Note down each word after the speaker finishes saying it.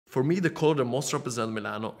For me, the color that most represents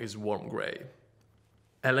Milano is warm grey.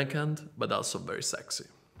 Elegant, but also very sexy.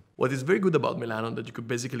 What is very good about Milano is that you could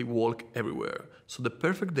basically walk everywhere. So the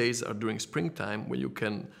perfect days are during springtime when you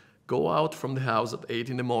can go out from the house at 8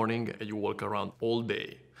 in the morning and you walk around all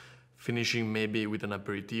day, finishing maybe with an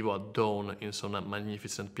aperitivo at dawn in some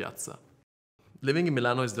magnificent piazza. Living in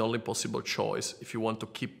Milano is the only possible choice if you want to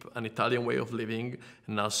keep an Italian way of living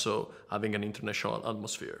and also having an international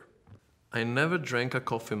atmosphere. I never drank a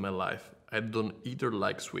coffee in my life. I don't either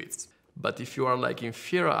like sweets. But if you are like in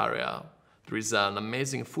Fiera area, there is an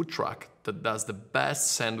amazing food truck that does the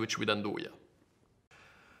best sandwich with andouille.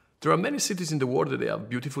 There are many cities in the world that have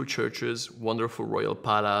beautiful churches, wonderful royal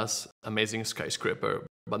palace, amazing skyscraper,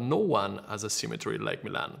 but no one has a symmetry like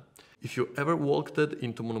Milan. If you ever walked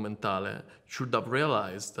into Monumentale, you should have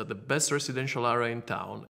realized that the best residential area in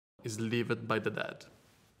town is lived by the dead.